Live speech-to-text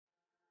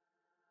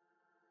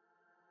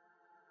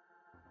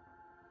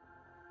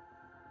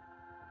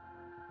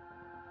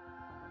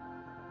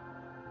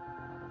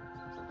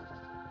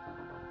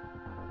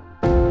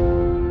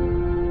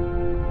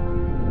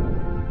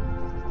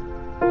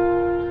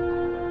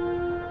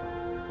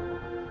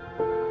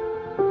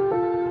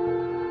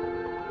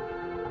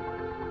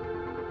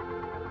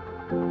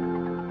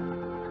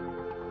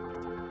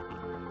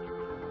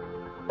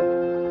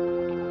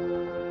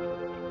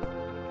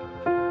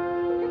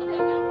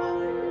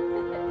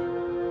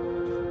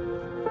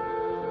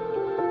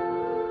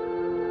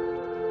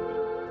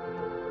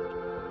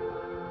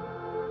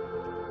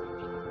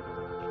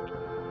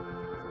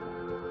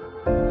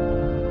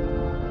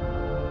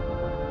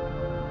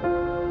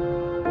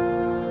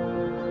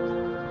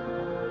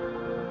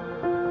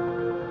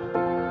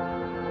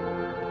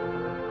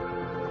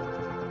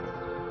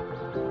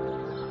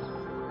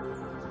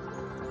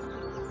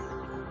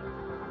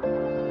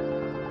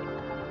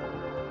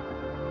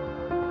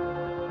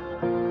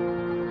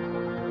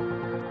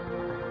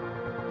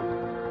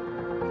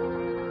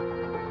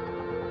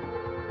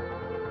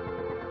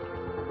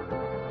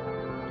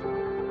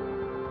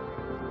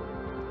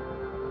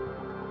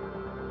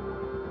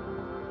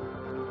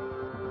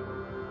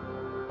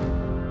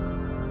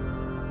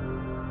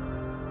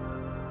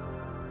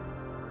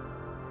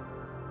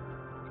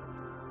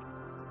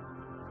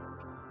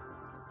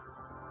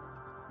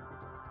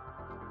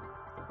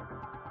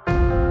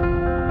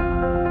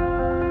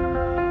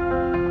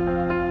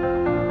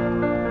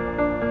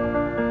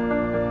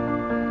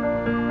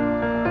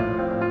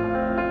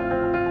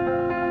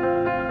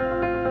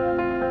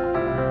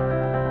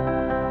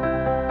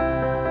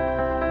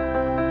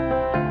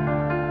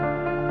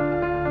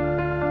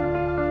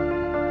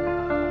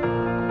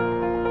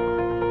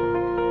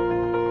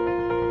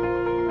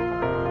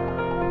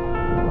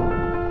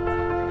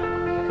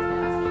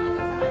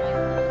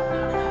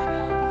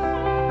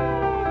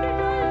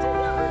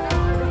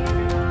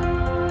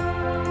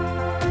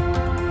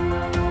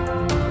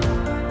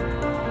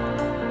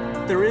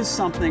is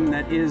something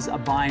that is a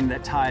bind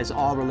that ties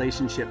all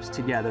relationships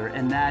together,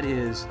 and that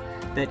is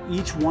that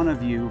each one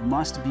of you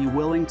must be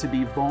willing to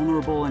be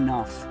vulnerable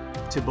enough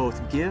to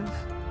both give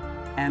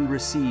and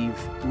receive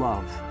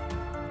love.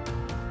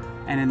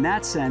 And in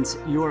that sense,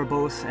 you are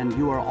both and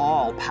you are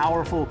all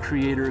powerful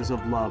creators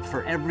of love.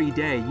 For every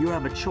day, you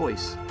have a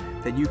choice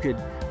that you could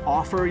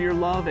offer your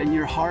love and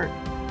your heart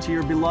to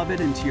your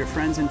beloved and to your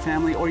friends and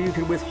family, or you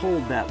could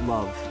withhold that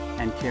love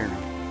and caring.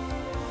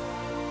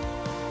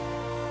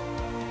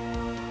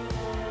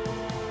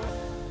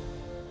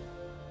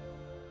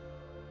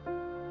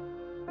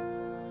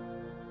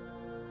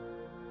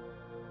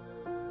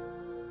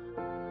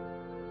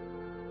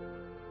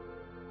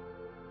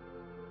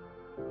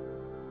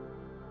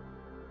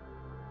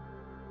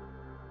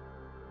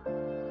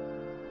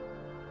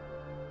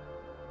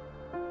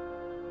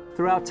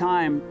 Throughout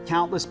time,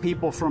 countless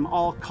people from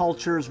all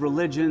cultures,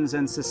 religions,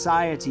 and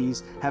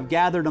societies have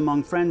gathered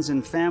among friends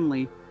and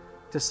family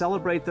to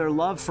celebrate their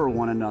love for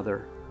one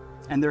another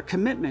and their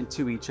commitment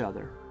to each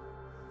other.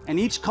 And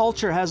each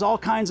culture has all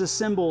kinds of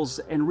symbols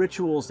and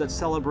rituals that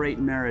celebrate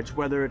marriage,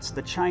 whether it's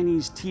the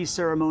Chinese tea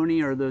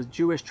ceremony or the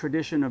Jewish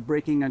tradition of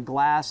breaking a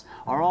glass,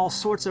 or all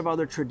sorts of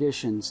other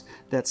traditions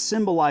that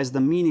symbolize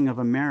the meaning of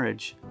a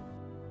marriage.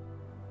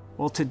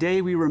 Well,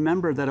 today we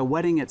remember that a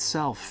wedding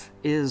itself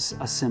is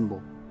a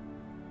symbol.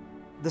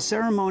 The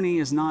ceremony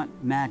is not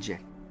magic.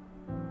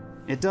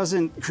 It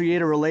doesn't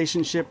create a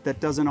relationship that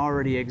doesn't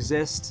already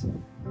exist.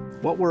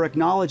 What we're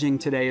acknowledging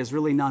today is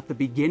really not the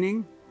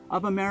beginning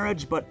of a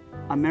marriage, but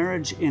a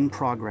marriage in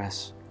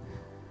progress.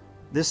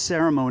 This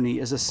ceremony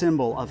is a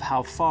symbol of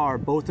how far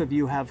both of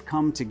you have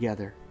come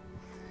together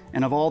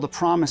and of all the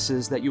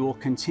promises that you will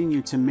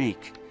continue to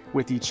make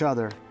with each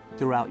other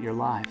throughout your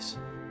lives.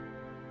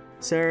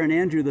 Sara and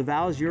Andrew, the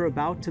vows you're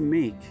about to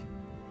make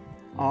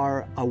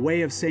are a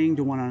way of saying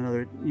to one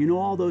another, you know,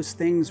 all those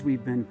things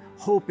we've been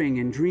hoping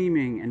and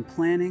dreaming and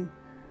planning?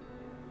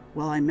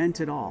 Well, I meant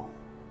it all.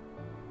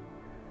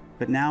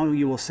 But now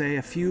you will say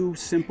a few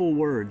simple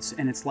words,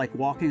 and it's like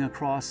walking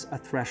across a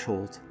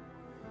threshold.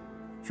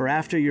 For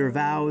after your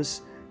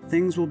vows,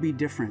 things will be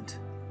different.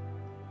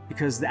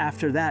 Because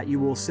after that, you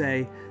will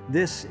say,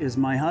 this is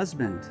my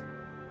husband.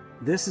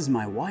 This is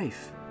my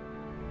wife.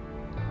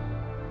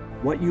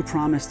 What you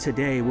promise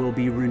today will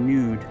be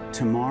renewed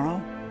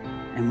tomorrow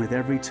and with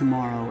every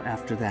tomorrow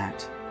after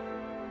that.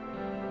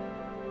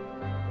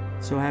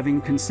 So having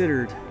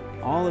considered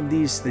all of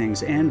these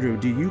things, Andrew,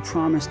 do you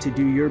promise to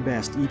do your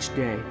best each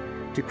day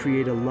to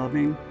create a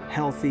loving,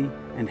 healthy,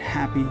 and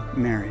happy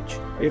marriage?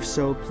 If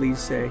so, please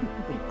say,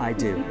 I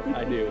do.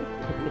 I do.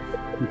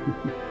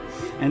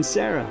 And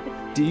Sara,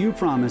 do you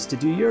promise to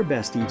do your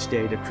best each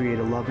day to create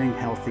a loving,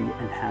 healthy,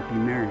 and happy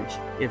marriage?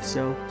 If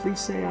so, please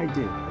say, I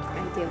do.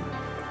 I do.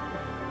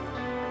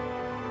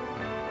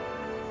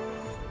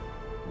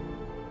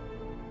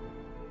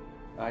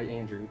 I,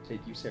 Andrew,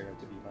 take you, Sara,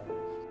 to be my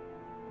wife.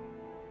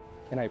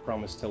 And I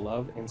promise to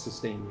love and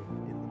sustain you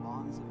In the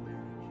bonds of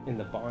marriage. in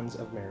the bonds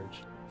of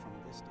marriage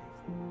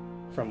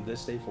From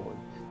this day forward.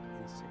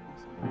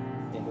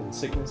 and in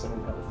sickness and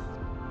in health,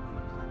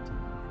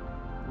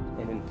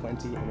 and in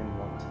plenty and in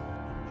want,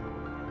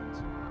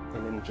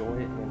 and in joy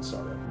and in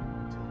sorrow,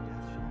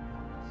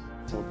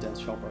 till death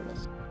shall part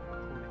us,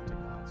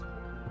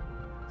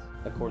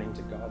 according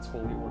to God's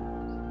holy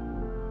ordinance.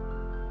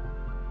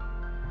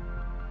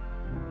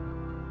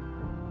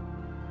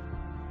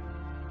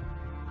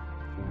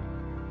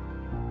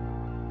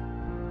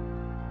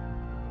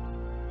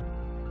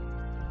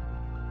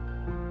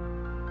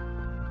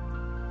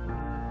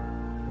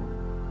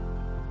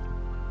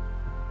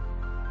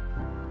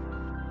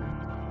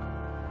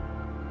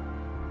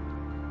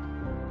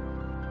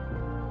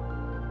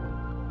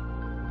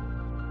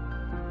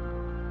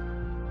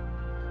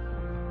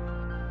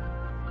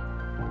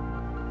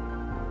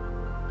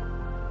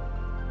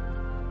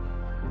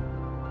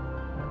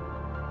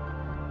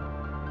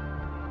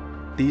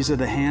 These are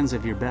the hands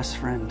of your best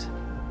friend.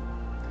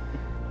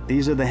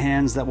 These are the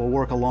hands that will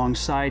work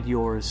alongside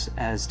yours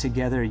as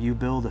together you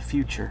build a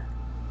future.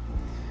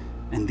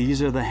 And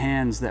these are the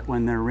hands that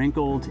when they're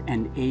wrinkled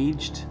and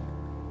aged,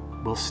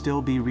 will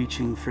still be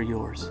reaching for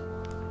yours.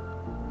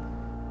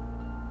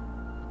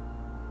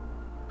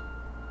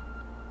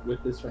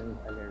 With this ring,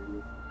 I marry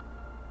you.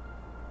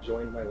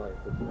 Join my life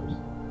with yours.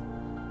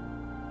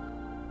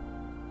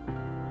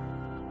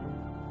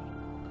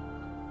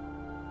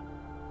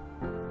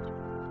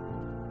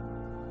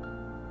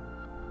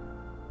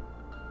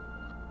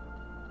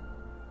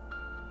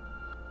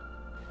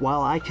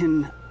 While I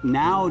can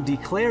now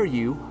declare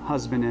you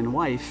husband and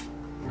wife,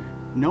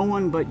 no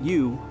one but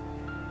you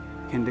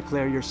can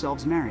declare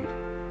yourselves married.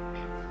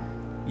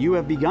 You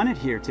have begun it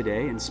here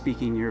today in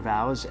speaking your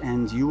vows,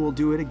 and you will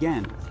do it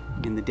again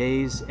in the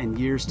days and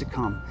years to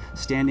come,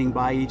 standing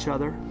by each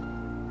other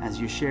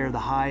as you share the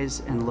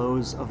highs and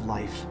lows of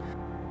life.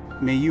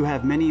 May you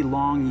have many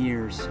long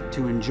years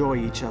to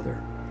enjoy each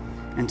other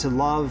and to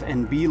love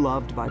and be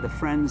loved by the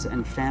friends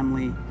and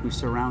family who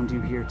surround you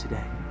here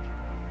today.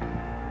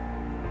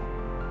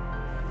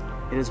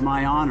 It is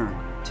my honor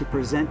to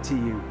present to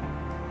you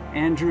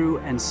Andrew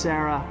and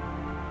Sara,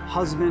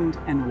 husband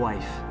and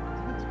wife.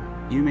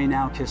 You may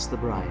now kiss the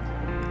bride.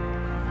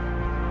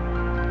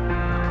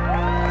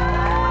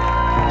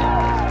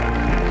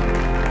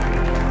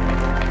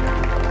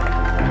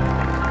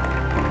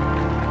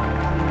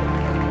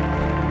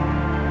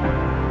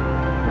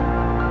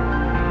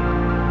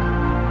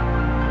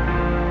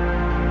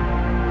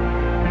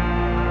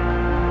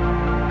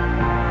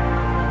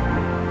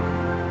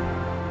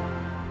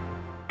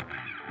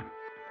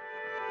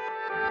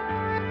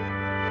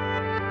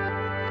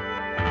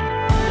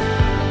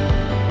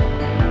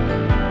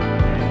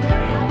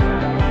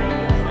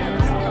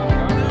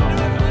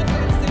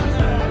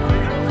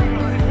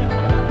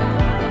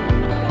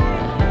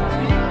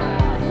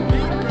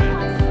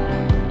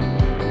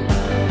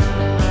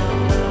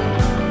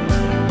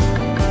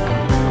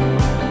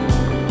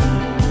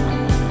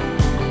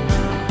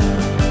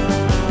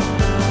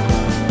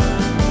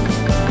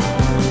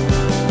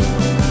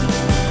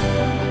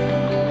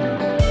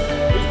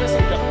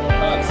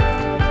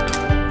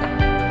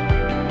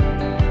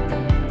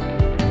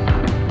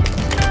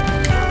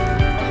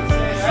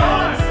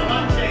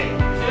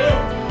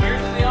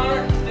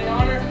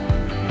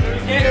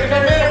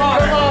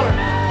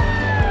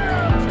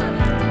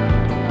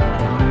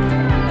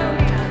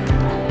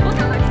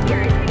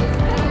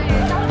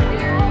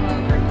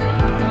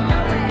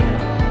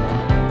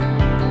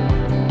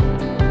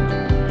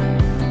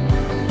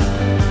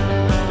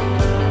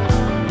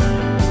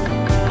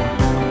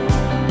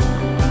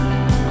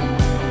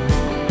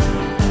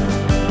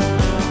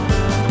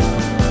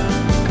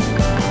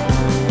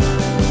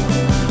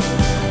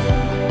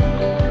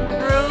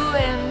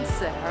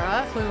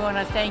 We want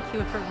to thank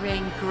you for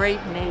being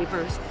great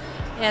neighbors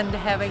and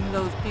having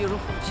those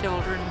beautiful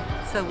children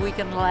so we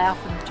can laugh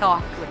and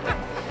talk with them.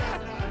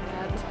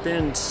 It's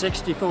been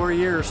 64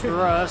 years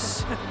for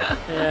us,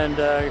 and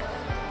a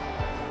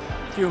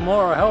few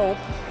more, I hope.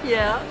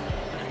 Yeah,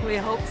 we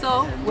hope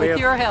so, with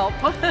your help.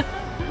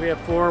 We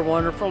have 4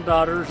 wonderful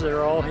daughters.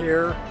 They're all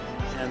here,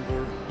 and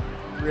we're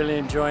really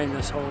enjoying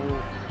this whole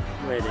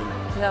wedding.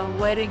 The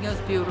wedding is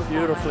beautiful.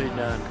 Beautifully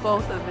done.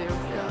 Both of you.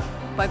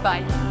 Yeah.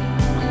 Bye-bye.